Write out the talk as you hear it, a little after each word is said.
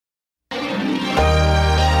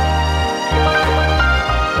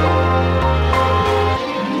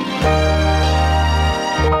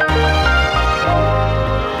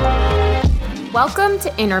Welcome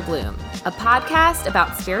to Inner Bloom, a podcast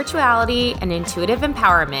about spirituality and intuitive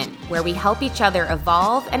empowerment where we help each other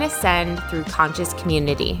evolve and ascend through conscious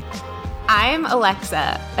community. I'm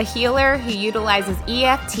Alexa, a healer who utilizes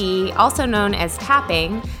EFT, also known as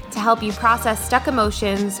tapping, to help you process stuck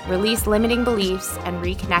emotions, release limiting beliefs, and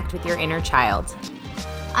reconnect with your inner child.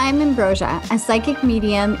 I'm Ambrosia, a psychic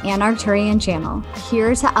medium and Arcturian channel,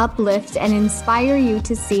 here to uplift and inspire you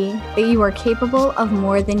to see that you are capable of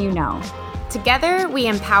more than you know. Together, we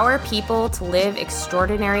empower people to live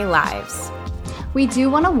extraordinary lives. We do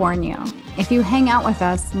want to warn you, if you hang out with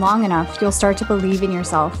us long enough, you'll start to believe in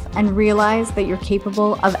yourself and realize that you're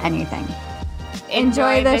capable of anything.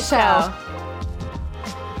 Enjoy the show.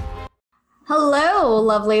 Hello,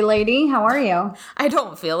 lovely lady. How are you? I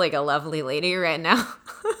don't feel like a lovely lady right now.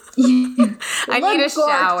 I need a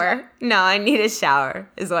shower. No, I need a shower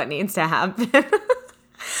is what needs to happen.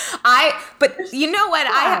 But you know what?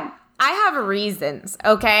 I have reasons,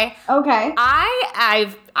 okay? Okay.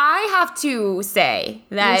 I have to say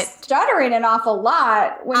that you're stuttering an awful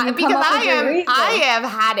lot when you come up with your reasons. I have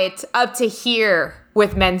had it up to here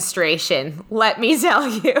with menstruation. Let me tell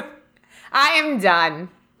you, I am done.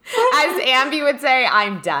 As Ambi would say,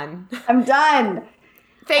 I'm done. I'm done.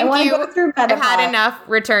 Thank you. Go through I've had enough.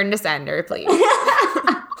 Return to sender, please.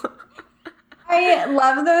 I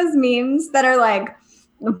love those memes that are like,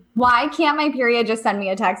 why can't my period just send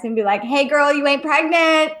me a text and be like, hey, girl, you ain't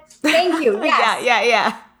pregnant? Thank you. Yes.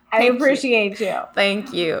 Yeah. I appreciate you.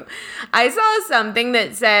 Thank you. I saw something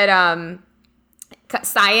that said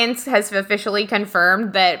science has officially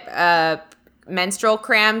confirmed that menstrual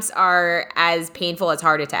cramps are as painful as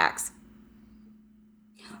heart attacks.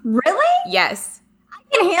 Really? Yes.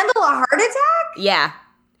 I can handle a heart attack? Yeah.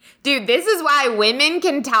 Dude, this is why women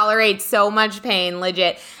can tolerate so much pain,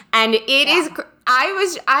 legit. And it is...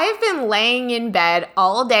 I've been laying in bed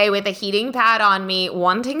all day with a heating pad on me,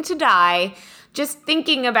 wanting to die, just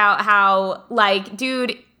thinking about how, like,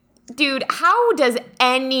 dude, how does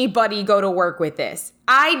anybody go to work with this?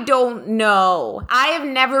 I don't know. I have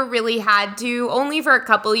never really had to, only for a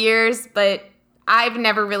couple years, but I've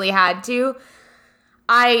never really had to.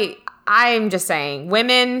 I'm just saying,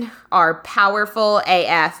 women are powerful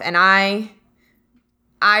AF, and I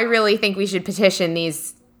really think we should petition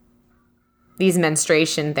these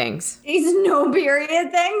menstruation things. These no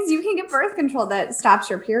period things? You can get birth control that stops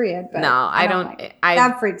your period. But no, I don't.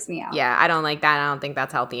 That freaks me out. Yeah, I don't like that. I don't think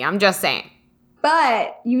that's healthy. I'm just saying.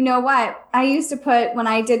 But you know what? I used to put, when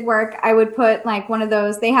I did work, I would put like one of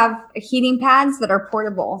those, they have heating pads that are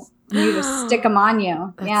portable. You just stick them on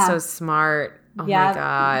you. That's so smart. Oh my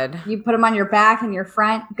God. You put them on your back and your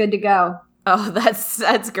front, good to go. Oh,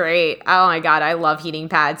 that's great. Oh my God. I love heating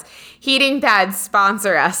pads. Heating pads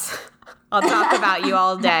sponsor us. I'll talk about you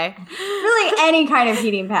all day. Really, any kind of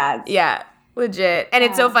heating pads. Yeah, legit. And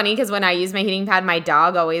it's so funny because when I use my heating pad, my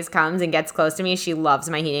dog always comes and gets close to me. She loves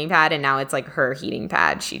my heating pad, and now it's like her heating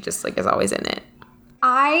pad. She just like is always in it.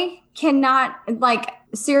 I cannot, like,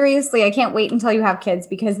 seriously, I can't wait until you have kids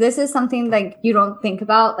because this is something like you don't think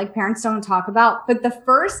about, like parents don't talk about. But the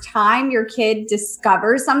first time your kid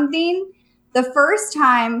discovers something, the first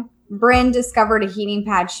time Bryn discovered a heating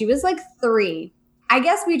pad, she was like 3. I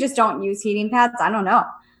guess we just don't use heating pads. I don't know.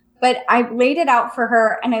 But I laid it out for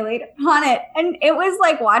her and I laid it on it. And it was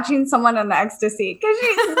like watching someone in ecstasy because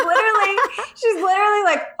she's literally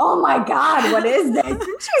like, oh my God, what is this? And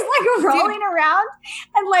she's like rolling around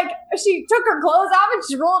and like she took her clothes off and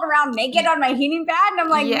she rolled around naked on my heating pad. And I'm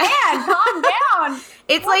like, man, calm down.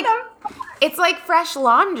 It's like fresh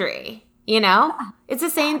laundry. You know, it's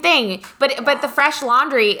the same thing, but the fresh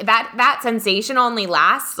laundry, that sensation only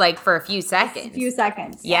lasts like for a few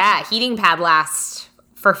seconds. Yeah, heating pad lasts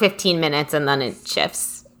for 15 minutes and then it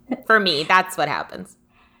shifts. For me, that's what happens.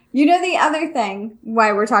 You know, the other thing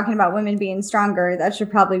why we're talking about women being stronger, that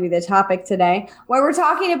should probably be the topic today. Why we're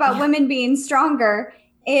talking about women being stronger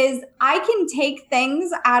is I can take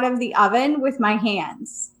things out of the oven with my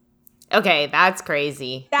hands. Okay, that's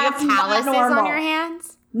crazy. That's you have calluses on your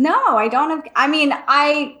hands? No, I don't have. I mean,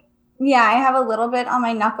 I have a little bit on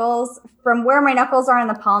my knuckles from where my knuckles are in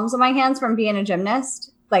the palms of my hands from being a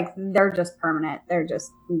gymnast. Like they're just permanent.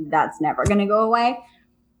 That's never going to go away.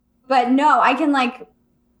 But no, I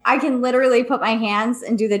can literally put my hands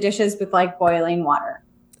and do the dishes with like boiling water.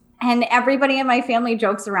 And everybody in my family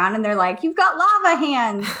jokes around and they're like, you've got lava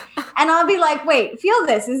hands. And I'll be like, wait, feel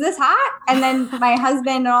this. Is this hot? And then my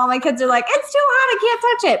husband and all my kids are like, it's too hot. I can't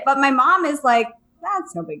touch it. But my mom is like,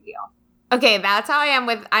 that's no big deal. Okay, that's how I am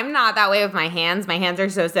I'm not that way with my hands. My hands are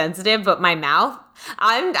so sensitive, but my mouth,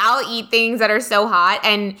 I'll eat things that are so hot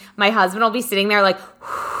and my husband will be sitting there like,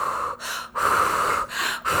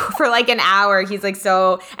 for like an hour. He's like,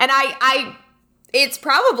 so, and I it's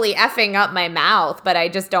probably effing up my mouth, but I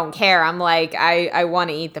just don't care. I'm like, I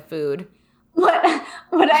want to eat the food. What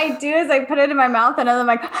I do is I put it in my mouth and I'm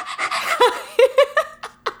like, because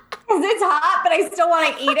it's hot, but I still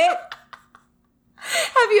want to eat it.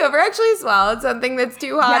 Have you ever actually swallowed something that's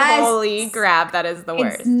too hot? Yes. Holy crap, that is the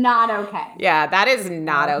worst. It's not okay. Yeah, that is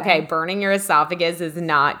not okay. Burning your esophagus is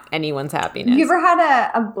not anyone's happiness. You ever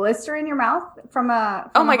had a blister in your mouth from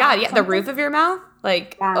a... oh my God, yeah, the roof of your mouth?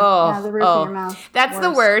 Like, yeah, the roof of your mouth. That's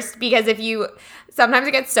the worst because sometimes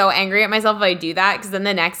I get so angry at myself if I do that because then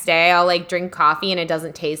the next day I'll like drink coffee and it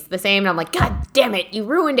doesn't taste the same. And I'm like, God damn it, you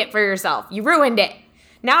ruined it for yourself. You ruined it.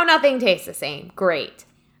 Now nothing tastes the same. Great.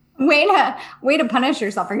 Way to punish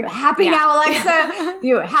yourself. Are you happy now, Alexa?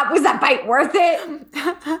 Was that bite worth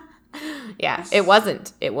it? Yeah, it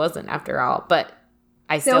wasn't. It wasn't after all. But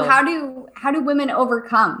So how do women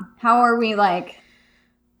overcome? How are we like...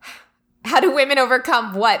 How do women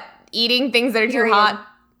overcome what? Eating things that are too hot?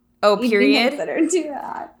 Oh, period? Eating things that are too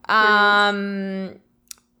hot.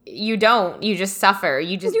 You don't. You just suffer.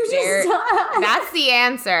 You just bear. That's the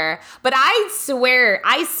answer. But I swear,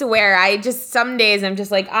 some days I'm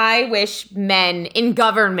just like, I wish men in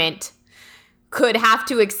government could have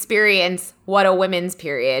to experience what a women's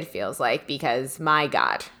period feels like because, my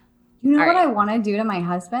God. You know what I want to do to my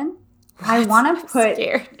husband? I want to put...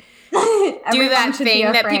 Scared. Do that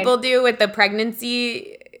thing that people do with the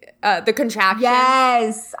pregnancy, the contractions.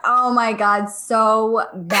 Yes. Oh my God. So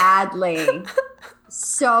badly.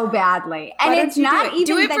 So badly. And it's not even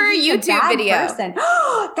do it for a YouTube video.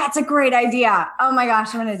 That's a great idea. Oh my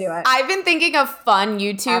gosh, I'm going to do it. I've been thinking of fun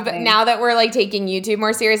YouTube now that we're like taking YouTube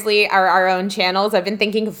more seriously, our own channels. I've been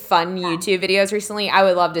thinking of fun YouTube videos recently. I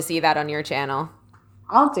would love to see that on your channel.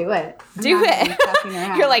 I'll do it. Do it.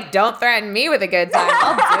 You're like, don't threaten me with a good time.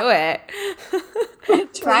 I'll do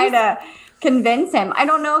it. Try to convince him. I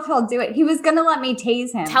don't know if he'll do it. He was going to let me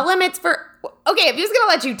tase him. Tell him it's for... Okay, if he was going to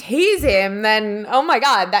let you tase him, then, oh my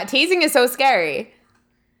God, that tasing is so scary.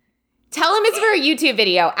 Tell him it's for a YouTube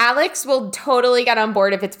video. Alex will totally get on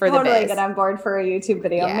board if it's for the biz. Totally get on board for a YouTube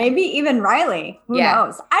video. Yeah. Maybe even Riley. Who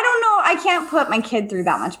knows? I don't know. I can't put my kid through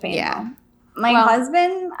that much pain. Yeah. My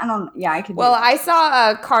husband, I could do Well, I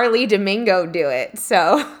saw Carly Domingo do it,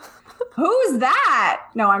 so... Who's that?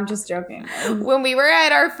 No, I'm just joking. When we were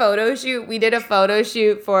at our photo shoot, we did a photo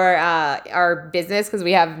shoot for our business because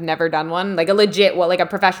we have never done one, like a legit, like a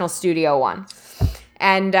professional studio one.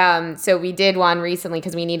 And so we did one recently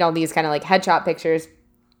because we need all these kind of like headshot pictures.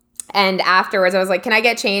 And afterwards, I was like, can I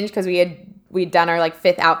get changed? Because we'd done our like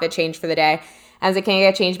 5th outfit change for the day. I was like, can I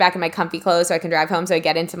get changed back in my comfy clothes so I can drive home? So I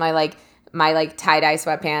get into my tie-dye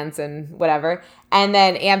sweatpants and whatever. And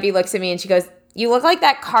then Ambi looks at me and she goes, you look like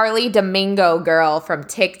that Carly Domingo girl from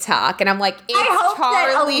TikTok. And I'm like, it's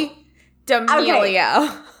Charli D'Amelio. Okay.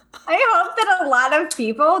 I hope that a lot of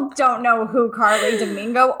people don't know who Carly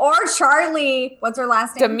Domingo or Charli, what's her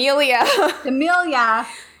last name? D'Amelio.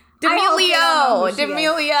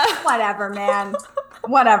 Whatever, man.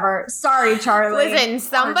 Whatever. Sorry, Charli. Listen,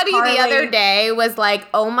 somebody the other day was like,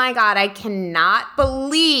 oh my God, I cannot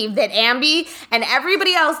believe that Ambi and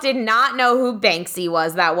everybody else did not know who Banksy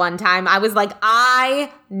was that one time. I was like,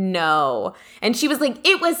 I know. And she was like,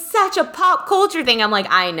 it was such a pop culture thing. I'm like,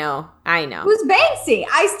 I know. Who's Banksy?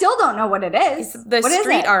 I still don't know what it is. It's the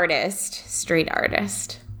street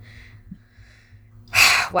artist.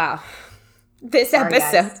 Wow. This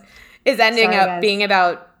episode is ending up being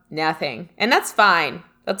about nothing. And that's fine.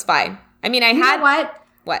 That's fine. I mean, you know what?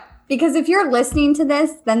 What? Because if you're listening to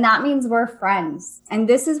this, then that means we're friends. And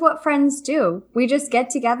this is what friends do. We just get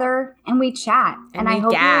together and we chat. And I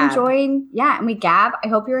hope you're enjoying, and we gab. I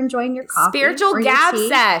hope you're enjoying your coffee. Spiritual gab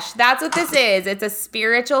sesh. That's what this is. It's a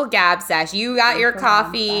spiritual gab sesh. You got your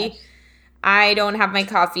coffee. I don't have my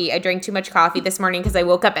coffee. I drank too much coffee this morning because I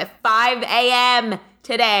woke up at 5 a.m.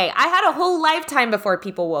 today. I had a whole lifetime before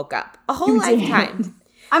people woke up. A whole lifetime.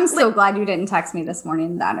 I'm so glad you didn't text me this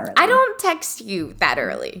morning that early. I don't text you that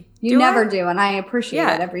early. You never do, and I appreciate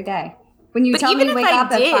it every day. When you tell me to wake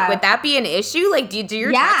up at 5. Would that be an issue? Like, do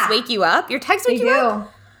your texts wake you up? Your texts wake you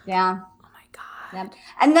up? Yeah. Oh my God. Yep.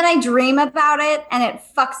 And then I dream about it, and it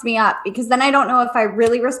fucks me up because then I don't know if I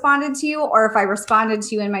really responded to you or if I responded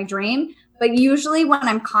to you in my dream. But usually when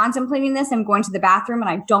I'm contemplating this, I'm going to the bathroom and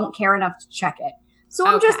I don't care enough to check it. So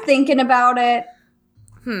I'm just thinking about it.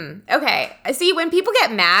 Okay. See, when people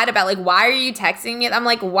get mad about like, why are you texting me? I'm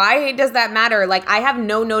like, why does that matter? Like, I have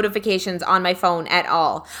no notifications on my phone at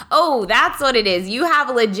all. Oh, that's what it is. You have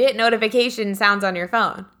legit notification sounds on your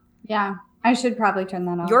phone. Yeah. I should probably turn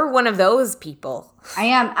that off. You're one of those people. I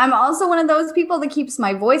am. I'm also one of those people that keeps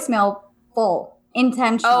my voicemail full.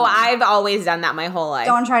 intentionally. Oh, I've always done that my whole life.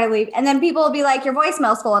 Don't try to leave. And then people will be like, your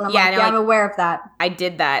voicemail's full. And I'm I'm aware of that. I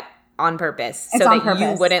did that on purpose. It's so on that purpose.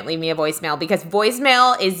 You wouldn't leave me a voicemail because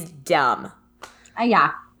voicemail is dumb.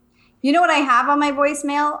 Yeah. You know what I have on my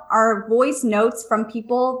voicemail are voice notes from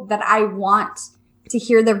people that I want to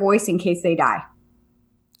hear their voice in case they die.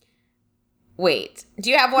 Wait, do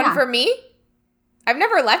you have one for me? I've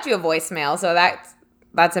never left you a voicemail, so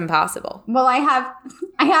that's impossible. Well, I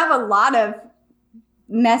have a lot of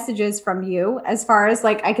messages from you as far as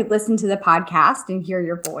like I could listen to the podcast and hear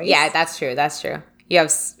your voice. Yeah, that's true. You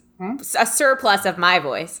have a surplus of my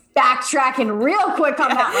voice. Backtracking real quick on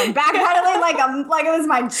that one. Backpedaling like it was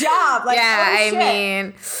my job. Like, I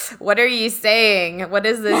mean, what are you saying? What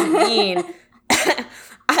does this mean?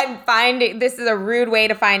 I'm finding this is a rude way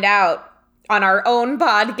to find out on our own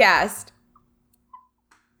podcast.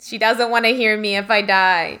 She doesn't want to hear me if I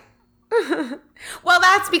die. Well,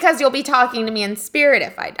 that's because you'll be talking to me in spirit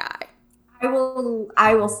if I die.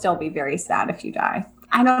 I will still be very sad if you die.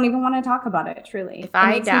 I don't even want to talk about it, truly. If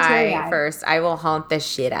I die first, I will haunt the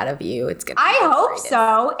shit out of you. It's gonna. I hope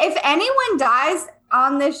so. If anyone dies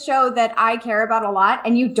on this show that I care about a lot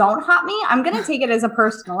and you don't haunt me, I'm going to take it as a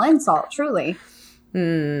personal insult, truly.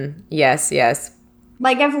 Yes.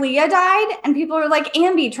 Like if Leah died and people are like,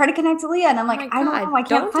 Ambi, try to connect to Leah. And I'm like, I don't know. I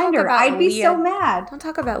can't find her. I'd be so mad. Don't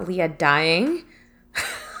talk about Leah dying.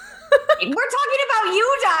 We're talking about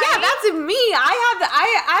you dying. Yeah, that's me.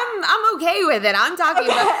 I'm okay with it. I'm talking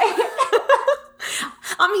about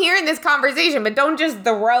I'm hearing this conversation, but don't just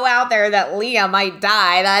throw out there that Leah might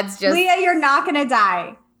die. That's just Leah, you're not gonna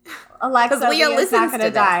die. Alexa, Leah's not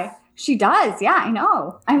gonna die. She does, yeah, I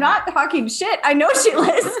know. I'm not talking shit. I know she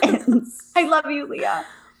listens. I love you, Leah.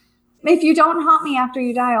 If you don't haunt me after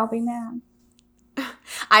you die, I'll be mad.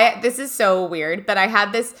 This is so weird, but I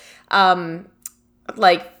had this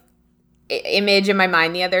image in my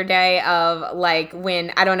mind the other day of like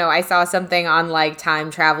when I don't know, I saw something on like time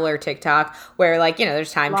traveler TikTok where like, you know,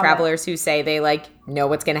 there's time travelers who say they like know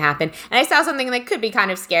what's gonna happen, and I saw something that could be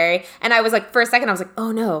kind of scary, and I was like, for a second I was like,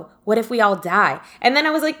 oh no, what if we all die? And then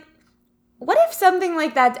I was like, what if something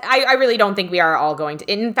like that? I really don't think we are all going to.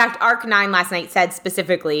 In fact, Arc 9 last night said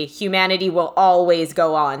specifically, humanity will always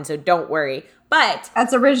go on, so don't worry. But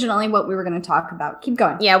that's originally what we were going to talk about. Keep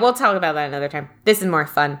going. Yeah, we'll talk about that another time. This is more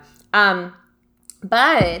fun.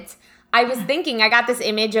 But I was thinking, I got this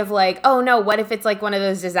image of like, oh no, what if it's like one of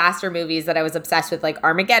those disaster movies that I was obsessed with, like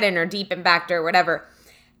Armageddon or Deep Impact or whatever.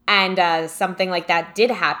 And something like that did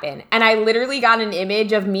happen. And I literally got an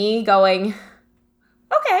image of me going,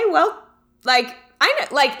 okay, well, like, I know,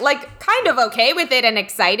 like kind of okay with it and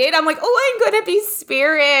excited. I'm like, oh, I'm going to be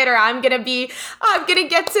spirit, or I'm going to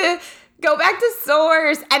get to go back to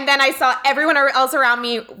source. And then I saw everyone else around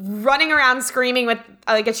me running around screaming with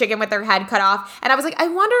like a chicken with their head cut off. And I was like, I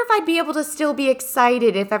wonder if I'd be able to still be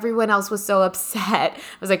excited if everyone else was so upset. I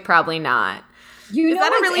was like, probably not. Is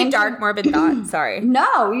that a really dark, morbid thought? Sorry.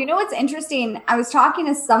 No, you know what's interesting? I was talking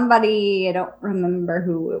to somebody, I don't remember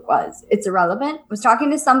who it was. It's irrelevant. I was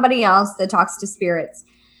talking to somebody else that talks to spirits.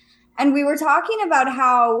 And we were talking about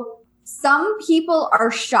how some people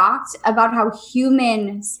are shocked about how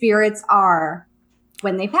human spirits are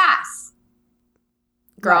when they pass.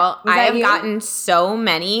 Girl, I have gotten so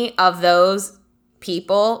many of those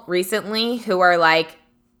people recently who are like,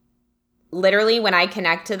 literally when I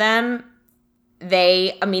connect to them,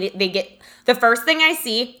 they get the first thing I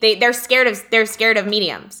see, they're scared of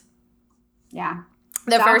mediums. Yeah.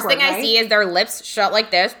 The first thing I see is their lips shut like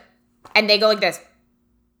this, and they go like this.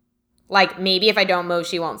 Like, maybe if I don't move,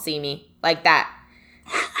 she won't see me. Like that.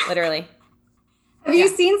 Literally. Have you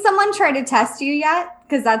seen someone try to test you yet?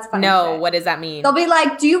 Because that's funny. No, what does that mean? They'll be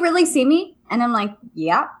like, do you really see me? And I'm like,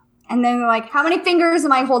 yeah. And then they're like, how many fingers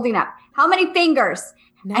am I holding up? How many fingers?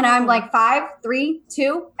 No. And I'm like, 5, 3,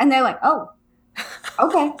 2. And they're like, oh.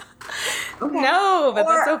 Okay. No, but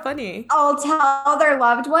that's so funny. I'll tell their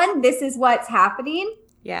loved one, this is what's happening.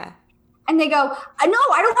 Yeah. And they go, no,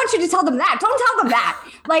 I don't want you to tell them that. Don't tell them that.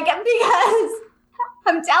 Like, because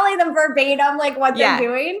I'm telling them verbatim, like, what they're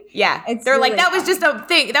doing. Yeah. They're really like, that was just a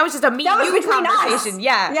thing. That was just a me and you conversation.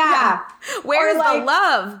 Yeah. Where's the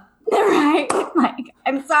love? Right. Like,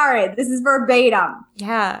 I'm sorry. This is verbatim.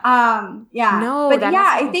 Yeah. Yeah. No, but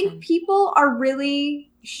yeah, I think people are really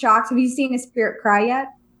shocked. Have you seen a spirit cry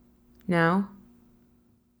yet? No.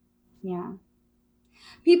 Yeah.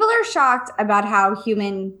 People are shocked about how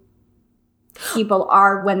human people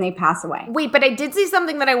are when they pass away. Wait, but I did see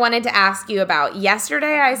something that I wanted to ask you about.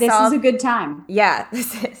 Yesterday This is a good time. Yeah,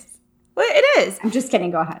 this is. Well, it is. I'm just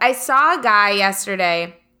kidding. Go ahead. I saw a guy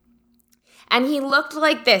yesterday, And he looked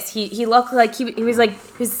like this. He looked like he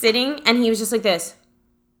was sitting and he was just like this.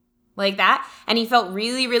 Like that. And he felt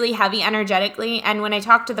really, really heavy energetically. And when I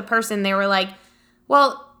talked to the person, they were like,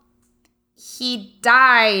 well, he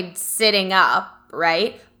died sitting up,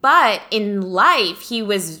 right? But in life, he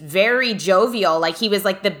was very jovial. Like, he was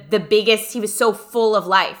like the biggest, he was so full of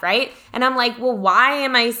life, right? And I'm like, well, why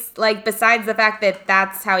am I, like, besides the fact that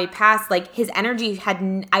that's how he passed, like, his energy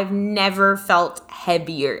I've never felt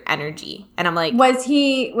heavier energy. And I'm like. Was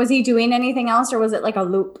he doing anything else, or was it like a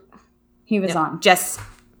loop he was on? Just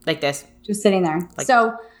like this. Just sitting there. Like,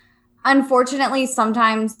 so, unfortunately,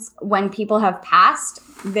 sometimes when people have passed,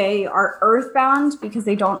 they are earthbound because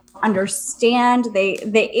they don't understand.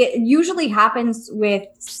 It usually happens with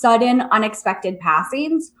sudden, unexpected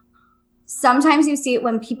passings. Sometimes you see it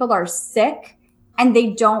when people are sick and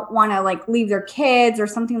they don't want to like leave their kids or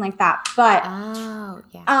something like that. But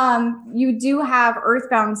you do have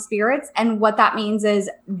earthbound spirits, and what that means is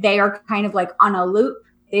they are kind of like on a loop.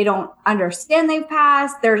 They don't understand they've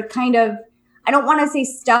passed. They're kind of, I don't want to say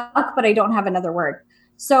stuck, but I don't have another word.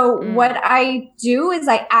 So what I do is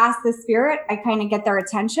I ask the spirit, I kind of get their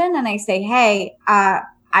attention and I say, hey,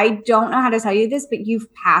 I don't know how to tell you this, but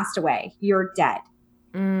you've passed away. You're dead.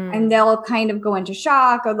 And they'll kind of go into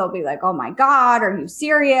shock, or they'll be like, oh my God, are you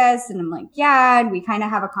serious? And I'm like, yeah. And we kind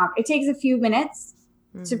of have it takes a few minutes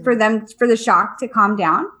for the shock to calm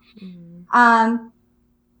down. And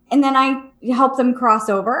then I help them cross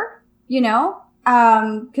over, because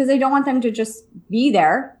I don't want them to just be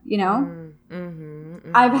there,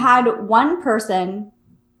 I've had one person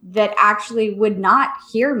that actually would not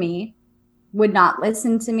hear me, would not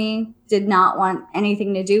listen to me, did not want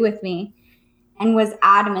anything to do with me, and was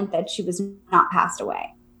adamant that she was not passed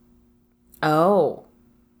away. Oh,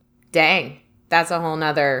 dang. That's a whole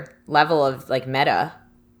nother level of like meta.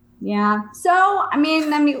 Yeah. So, I mean,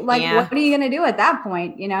 like, what are you going to do at that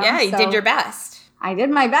point? Yeah, you did your best. I did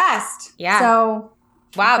my best. Yeah. So,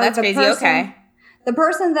 wow, that's crazy. Okay. The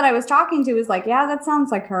person that I was talking to was like, yeah, that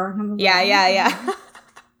sounds like her. Yeah.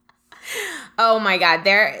 Oh my God.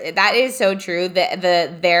 That is so true.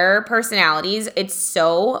 Their personalities, it's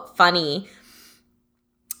so funny.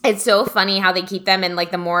 It's so funny how they keep them. And like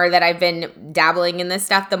the more that I've been dabbling in this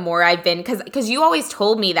stuff, the more I've been, because you always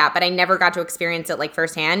told me that, but I never got to experience it like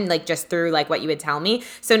firsthand, like just through like what you would tell me.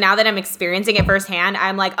 So now that I'm experiencing it firsthand,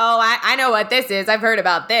 I'm like, oh, I know what this is. I've heard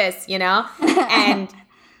about this,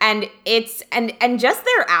 and it's, and just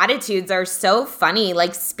their attitudes are so funny.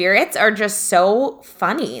 Like spirits are just so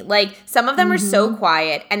funny. Like some of them are so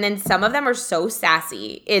quiet, and then some of them are so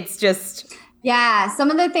sassy. It's just... Yeah,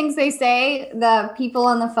 some of the things they say, the people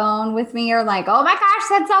on the phone with me are like, oh my gosh,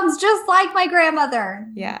 that sounds just like my grandmother.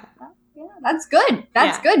 Yeah. Yeah, that's good.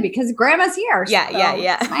 That's good because grandma's here. Yeah.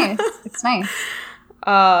 It's nice. It's nice.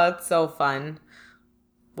 Oh, it's so fun.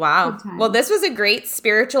 Wow. Well, this was a great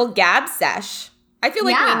spiritual gab sesh. I feel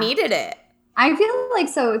like we needed it. I feel like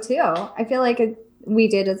so too. I feel like we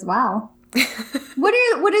did as well.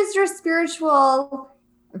 What is your spiritual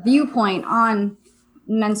viewpoint on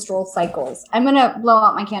menstrual cycles? I'm gonna blow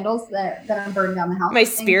out my candles that I'm burning down the house. My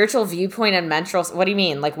spiritual viewpoint on menstrual. What do you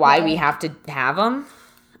mean? Like why we have to have them?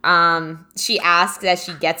 She asks as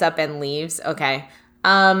she gets up and leaves. Okay.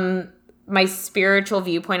 My spiritual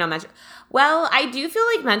viewpoint on menstrual. Well, I do feel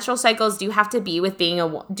like menstrual cycles do have to do with being a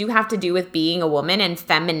woman and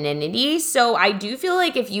femininity. So I do feel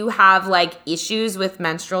like if you have like issues with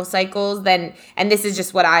menstrual cycles, then, and this is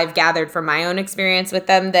just what I've gathered from my own experience with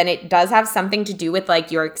them, then it does have something to do with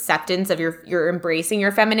like your acceptance of your embracing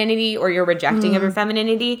your femininity or your rejecting of your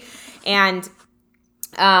femininity. And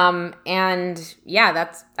yeah,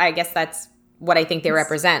 I guess that's what I think they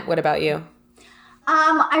represent. What about you?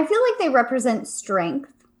 I feel like they represent strength.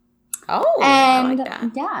 Oh, and I like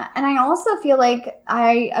that. Yeah. And I also feel like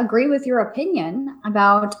I agree with your opinion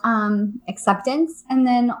about acceptance. And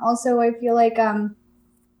then also I feel like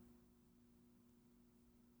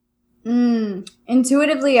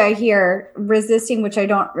intuitively I hear resisting, which I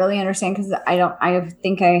don't really understand because I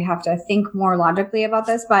think I have to think more logically about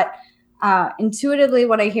this. But intuitively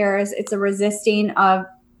what I hear is it's a resisting of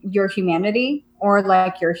your humanity or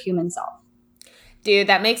like your human self. Dude,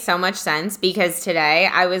 that makes so much sense because today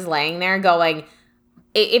I was laying there going,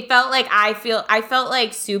 it felt like I felt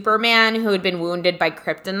like Superman who had been wounded by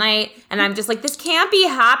kryptonite, and I'm just like, this can't be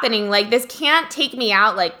happening. Like, this can't take me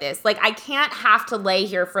out like this. Like, I can't have to lay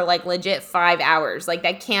here for like legit 5 hours. Like,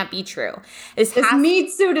 that can't be true. This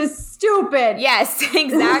meat suit is stupid. Yes,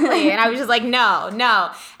 exactly. And I was just like,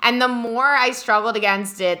 no. And the more I struggled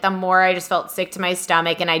against it, the more I just felt sick to my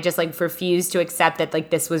stomach, and I just like refused to accept that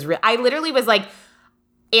like this was real. I literally was like,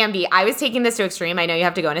 Ambi, I was taking this to extreme. I know you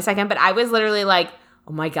have to go in a second, but I was literally like,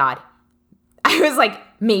 oh my God. I was like,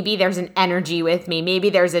 maybe there's an energy with me.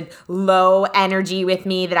 Maybe there's a low energy with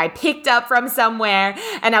me that I picked up from somewhere.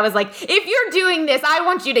 And I was like, if you're doing this, I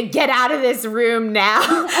want you to get out of this room now.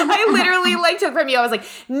 I literally like took from you. I was like,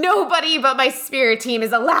 nobody but my spirit team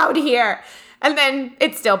is allowed here. And then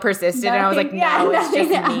it still persisted. And I was like, no, it's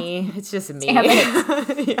just me. It's just me. Damn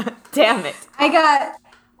it. Yeah, damn it.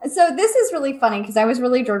 So this is really funny because I was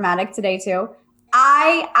really dramatic today too.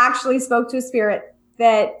 I actually spoke to a spirit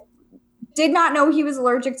that did not know he was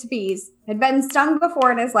allergic to bees, had been stung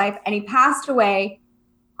before in his life, and he passed away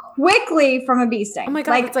quickly from a bee sting. Oh my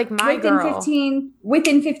God, that's like my girl.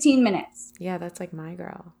 Within 15 minutes. Yeah, that's like my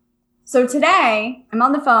girl. So today, I'm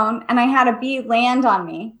on the phone, and I had a bee land on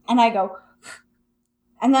me, and I go,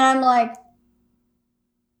 and then I'm like,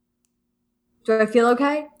 do I feel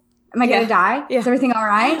okay? Am I going to die? Yeah. Is everything all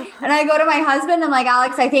right? And I go to my husband, I'm like,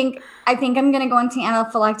 Alex, I think I'm going to go into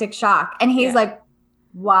anaphylactic shock. And he's like,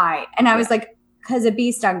 why? And I was like, because a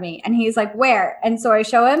bee stung me. And he's like, where? And so I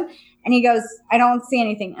show him and he goes, I don't see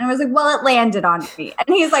anything. And I was like, well, it landed on me. And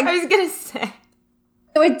he's like, I was going to say.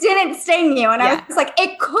 So it didn't sting you. And I was like,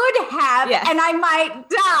 it could have, and I might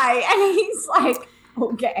die. And he's like,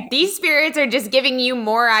 okay. These spirits are just giving you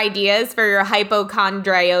more ideas for your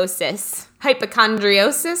hypochondriosis.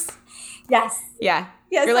 Hypochondriosis? Yes. Yeah.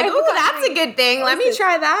 Yes, you're like, ooh, that's a good thing. Let me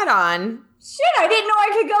try that on. Shit, I didn't know I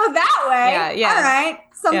could go that way. Yeah. All right.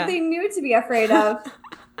 Something new to be afraid of.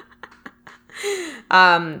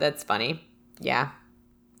 That's funny. Yeah.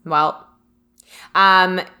 Well,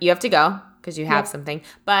 you have to go because you have something.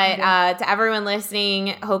 But to everyone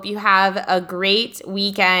listening, hope you have a great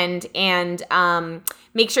weekend. And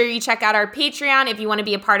make sure you check out our Patreon if you want to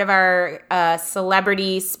be a part of our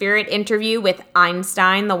celebrity spirit interview with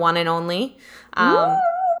Einstein, the one and only.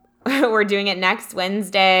 We're doing it next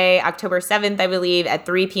Wednesday, October 7th, I believe, at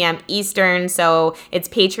 3 p.m. Eastern. So it's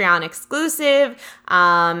Patreon exclusive,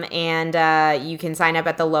 and you can sign up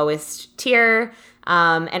at the lowest tier.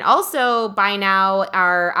 And also, by now,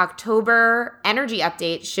 our October energy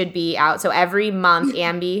update should be out. So every month,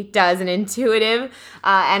 Ambi does an intuitive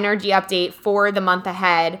energy update for the month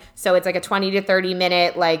ahead. So it's like a 20 to 30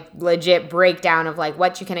 minute, like, legit breakdown of, like,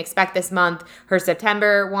 what you can expect this month. Her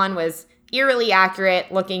September one was eerily accurate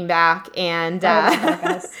looking back, and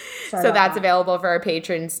so that's available for our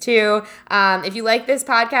patrons too. If you like this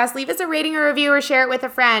podcast, leave us a rating or review or share it with a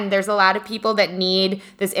friend. There's a lot of people that need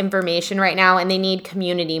this information right now, and they need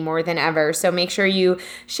community more than ever. So make sure you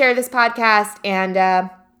share this podcast, and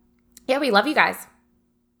we love you guys.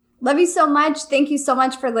 Love you so much. Thank you so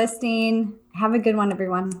much for listening. Have a good one,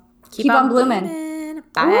 everyone. Keep on blooming.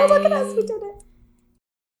 Bye. Oh, look at us. We did it.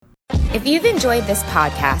 If you've enjoyed this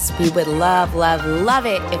podcast, we would love, love, love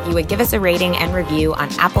it if you would give us a rating and review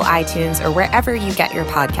on Apple iTunes or wherever you get your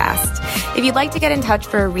podcast. If you'd like to get in touch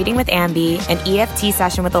for a reading with Ambi, an EFT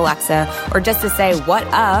session with Alexa, or just to say what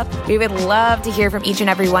up, we would love to hear from each and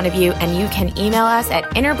every one of you, and you can email us at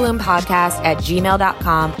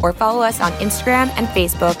innerbloom.podcast@gmail.com or follow us on Instagram and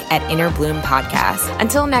Facebook at Innerbloom Podcast.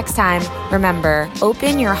 Until next time, remember,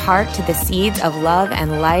 open your heart to the seeds of love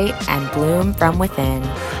and light and bloom from within.